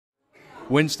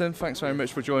Winston, thanks very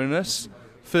much for joining us.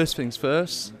 First things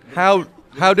first, how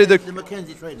did the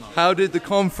McKenzie trademark? how did the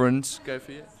conference go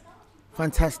for you?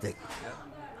 Fantastic.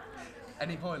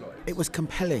 Any highlights? It was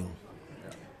compelling.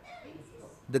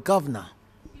 The governor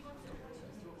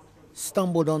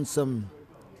stumbled on some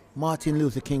Martin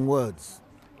Luther King words.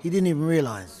 He didn't even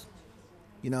realize.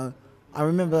 You know, I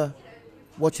remember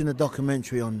watching a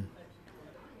documentary on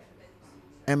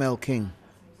ML King,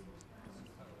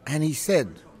 and he said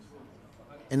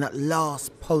in that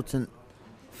last potent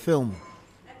film,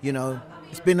 you know,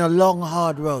 it's been a long,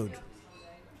 hard road,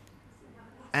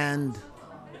 and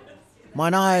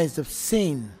mine eyes have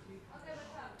seen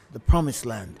the promised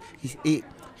land. He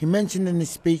mentioned in his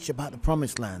speech about the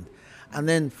promised land, and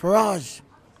then Farage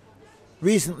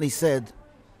recently said,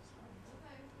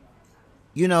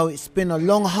 you know, it's been a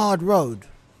long, hard road.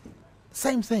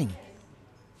 Same thing.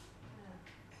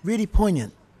 Really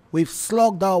poignant. We've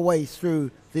slogged our way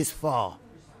through this far.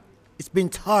 It's been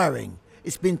tiring.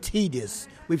 It's been tedious.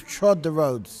 We've trod the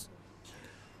roads.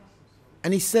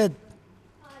 And he said,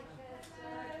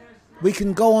 we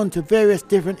can go on to various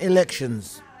different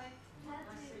elections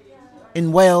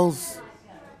in Wales,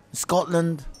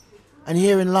 Scotland, and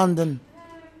here in London,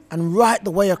 and right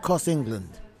the way across England.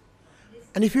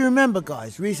 And if you remember,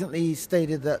 guys, recently he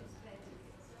stated that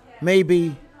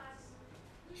maybe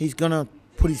he's going to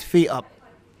put his feet up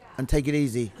and take it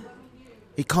easy.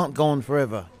 He can't go on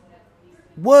forever.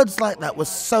 Words like that were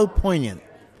so poignant.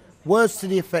 Words to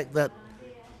the effect that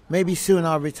maybe soon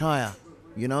I'll retire,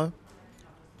 you know?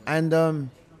 And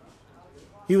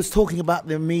he was talking about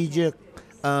the media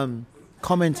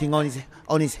commenting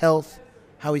on his health,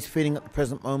 how he's feeling at the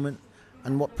present moment,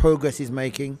 and what progress he's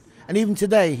making. And even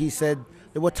today, he said,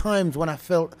 there were times when I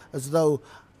felt as though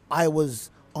I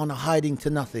was on a hiding to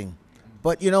nothing.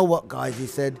 But you know what, guys, he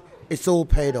said, it's all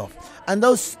paid off. And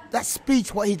that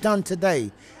speech, what he done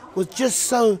today, was just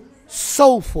so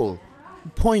soulful,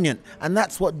 poignant. And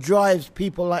that's what drives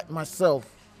people like myself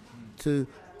to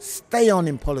stay on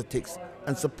in politics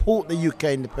and support the UK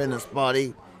Independence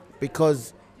Party,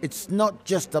 because it's not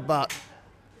just about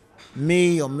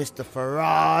me or Mr.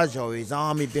 Farage or his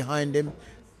army behind him.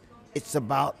 It's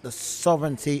about the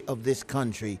sovereignty of this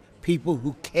country. People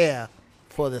who care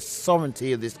for the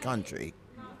sovereignty of this country.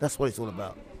 That's what it's all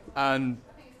about. And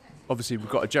obviously we've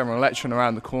got a general election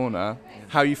around the corner.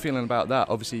 How are you feeling about that?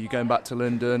 Obviously you're going back to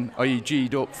London. Are you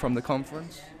G'd up from the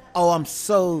conference? Oh, I'm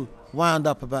so wound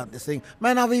up about this thing.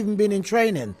 Man, I've even been in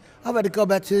training. I've had to go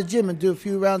back to the gym and do a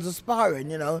few rounds of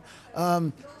sparring, you know.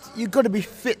 You've got to be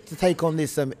fit to take on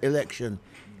this election.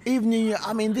 Even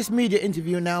this media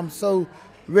interview now, I'm so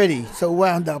ready, so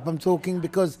wound up. I'm talking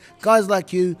because guys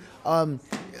like you,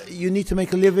 you need to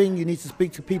make a living, you need to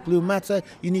speak to people who matter,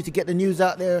 you need to get the news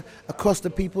out there across the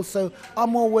people. So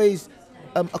I'm always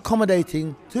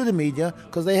accommodating to the media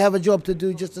because they have a job to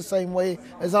do just the same way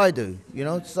as I do, you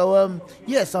know. So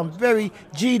yes, I'm very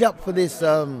G'd up for this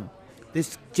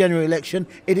this general election.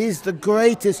 It is the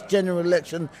greatest general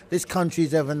election this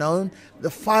country's ever known.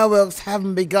 The fireworks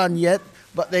haven't begun yet,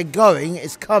 but they're going,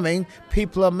 it's coming.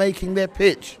 People are making their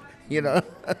pitch, you know.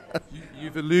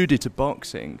 You've alluded to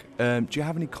boxing. Do you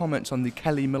have any comments on the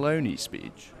Kellie Maloney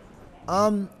speech?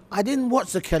 I didn't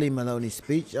watch the Kellie Maloney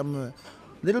speech. I'm a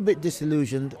little bit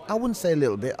disillusioned. I wouldn't say a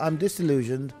little bit. I'm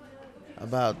disillusioned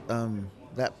about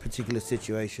that particular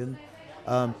situation.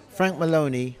 Frank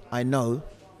Maloney, I know,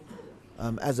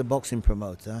 as a boxing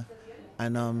promoter,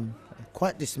 and I'm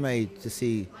quite dismayed to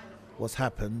see what's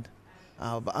happened.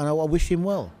 And I wish him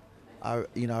well. I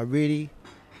really,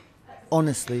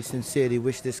 honestly, sincerely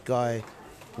wish this guy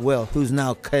well, who's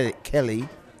now Kelly.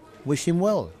 Wish him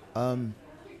well.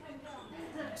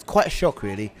 It's quite a shock,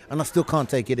 really, and I still can't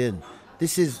take it in.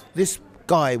 This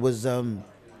guy was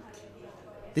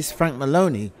this Frank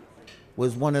Maloney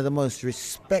was one of the most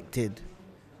respected,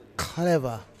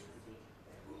 clever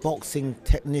boxing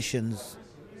technicians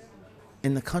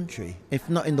in the country, if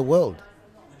not in the world.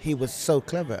 He was so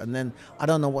clever, and then I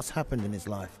don't know what's happened in his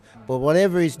life, but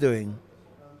whatever he's doing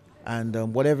and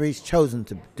whatever he's chosen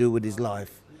to do with his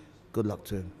life, good luck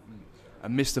to him.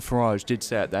 And Mr. Farage did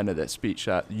say at the end of that speech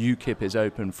that Ukip is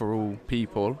open for all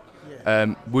people.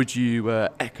 Would you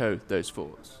echo those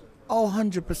thoughts? Oh,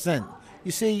 100%.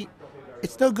 You see,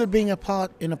 it's no good being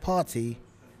in a party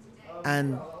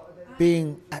and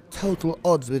being at total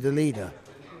odds with the leader.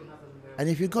 And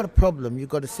if you've got a problem, you've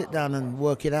got to sit down and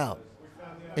work it out.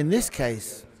 In this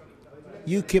case,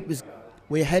 Ukip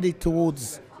we're headed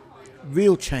towards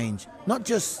real change, not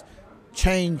just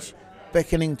change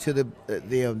beckoning to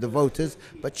the voters,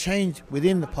 but change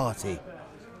within the party.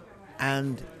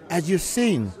 And as you've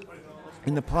seen,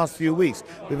 in the past few weeks,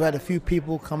 we've had a few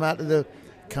people come out of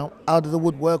the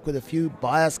woodwork with a few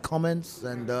biased comments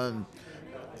and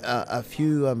a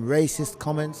few racist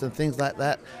comments and things like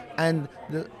that. And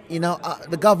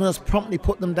the governor's promptly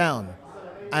put them down,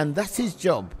 and that's his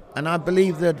job. And I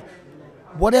believe that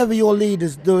whatever your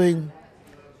leader's doing,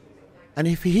 and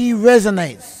if he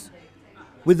resonates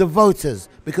with the voters,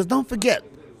 because don't forget,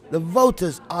 the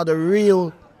voters are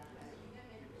they're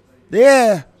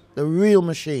the real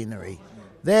machinery.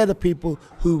 They're the people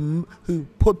who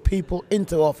put people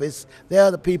into office.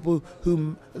 They're the people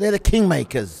they're the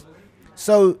kingmakers.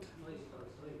 So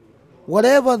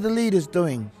whatever the leader's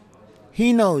doing,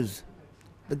 he knows,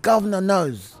 the governor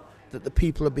knows that the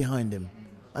people are behind him.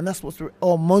 And that's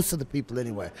or most of the people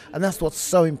anyway. And that's what's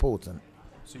so important.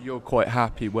 So you're quite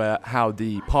happy how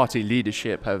the party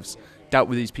leadership has dealt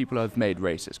with these people who have made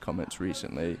racist comments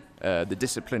recently, the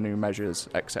disciplinary measures,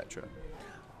 etc.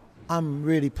 I'm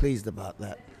really pleased about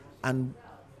that. And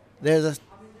there's a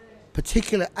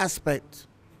particular aspect,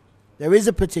 at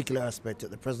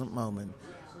the present moment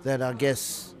that I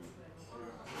guess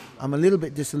I'm a little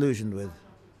bit disillusioned with.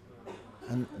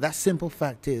 And that simple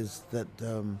fact is that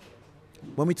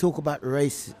when we talk about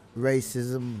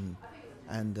racism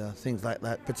and things like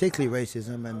that, particularly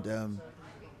racism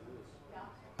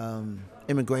and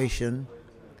immigration,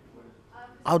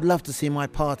 I would love to see my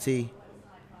party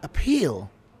appeal,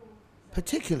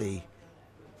 particularly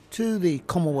to the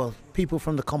Commonwealth, people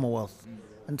from the Commonwealth,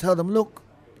 and tell them, look,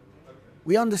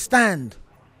 we understand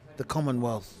the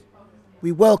Commonwealth.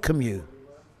 We welcome you.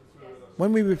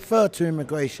 When we refer to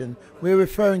immigration, we're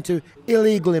referring to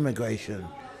illegal immigration.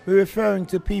 We're referring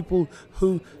to people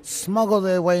who smuggle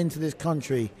their way into this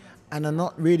country and are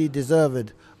not really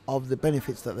deserved of the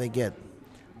benefits that they get.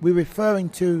 We're referring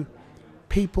to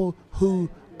people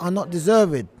who are not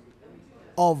deserved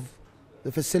of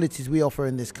the facilities we offer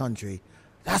in this country.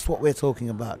 That's what we're talking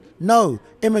about. No,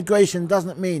 immigration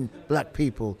doesn't mean black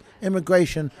people.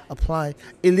 Immigration applies,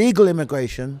 illegal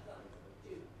immigration.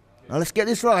 Now let's get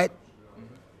this right.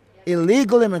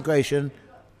 Illegal immigration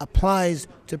applies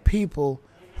to people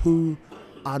who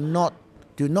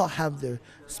do not have the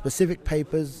specific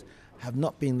papers, have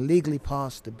not been legally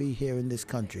passed to be here in this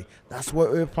country. That's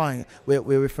what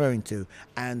we're referring to.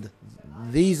 And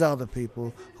these are the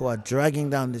people who are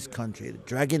dragging down this country,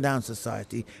 dragging down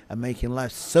society, and making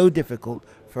life so difficult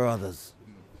for others.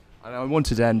 And I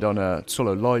wanted to end on a sort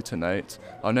of lighter note.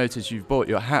 I noticed you've brought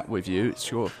your hat with you.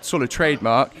 It's your sort of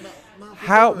trademark.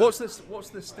 What's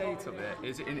the state of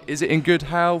it? Is it in good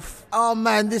health? Oh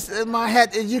man, this my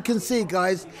hat, as you can see,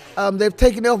 guys, they've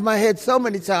taken it off my head so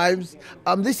many times.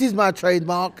 This is my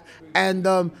trademark, and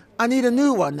I need a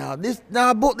new one now.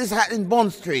 I bought this hat in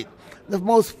Bond Street, the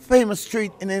most famous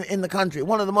street in the country,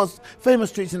 one of the most famous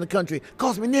streets in the country.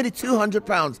 Cost me nearly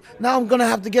 £200. Now I'm gonna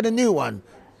have to get a new one.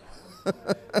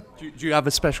 do you have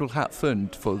a special hat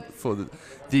fund for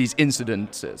these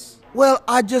incidences? Well,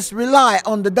 I just rely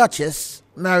on the Duchess,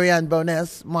 Marianne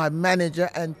Bowness, my manager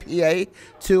and PA,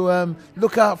 to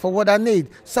look out for what I need.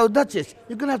 So, Duchess,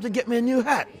 you're going to have to get me a new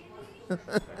hat.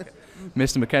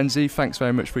 Mr. McKenzie, thanks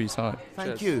very much for your time.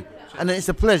 Thank you. Cheers. And it's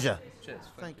a pleasure. Cheers.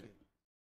 Thank you.